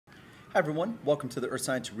Hi everyone, welcome to the Earth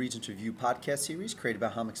Science Regents Review podcast series created by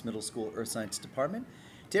Hommocks Middle School Earth Science Department.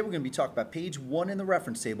 Today we're going to be talking about page 1 in the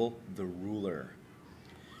reference table, the ruler.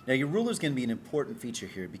 Now your ruler is going to be an important feature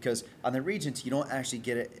here because on the Regents you don't actually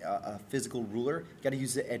get a physical ruler, you got to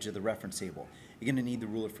use the edge of the reference table. You're going to need the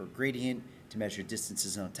ruler for gradient, to measure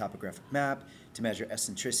distances on a topographic map, to measure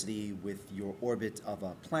eccentricity with your orbit of a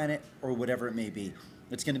planet, or whatever it may be.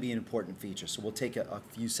 It's going to be an important feature, so we'll take a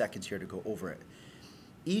few seconds here to go over it.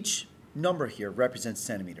 Each number here represents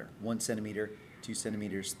centimeter. 1 centimeter, 2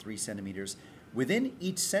 centimeters, 3 centimeters. Within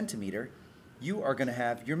each centimeter, you are going to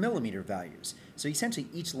have your millimeter values. So essentially,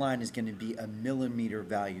 each line is going to be a millimeter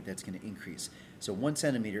value that's going to increase. So 1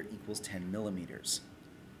 centimeter equals 10 millimeters.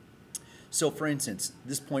 So for instance,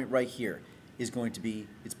 this point right here is going to be,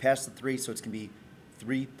 it's past the 3, so it's going to be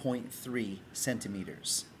 3.3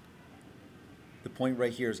 centimeters. The point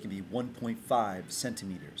right here is going to be 1.5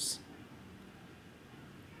 centimeters.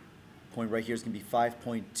 Point right here is going to be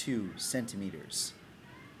 5.2 centimeters.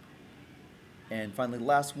 And finally, the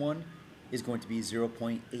last one is going to be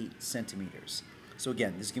 0.8 centimeters. So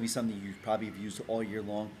again, this is going to be something you probably have used all year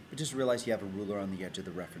long, but just realize you have a ruler on the edge of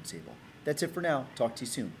the reference table. That's it for now. Talk to you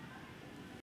soon.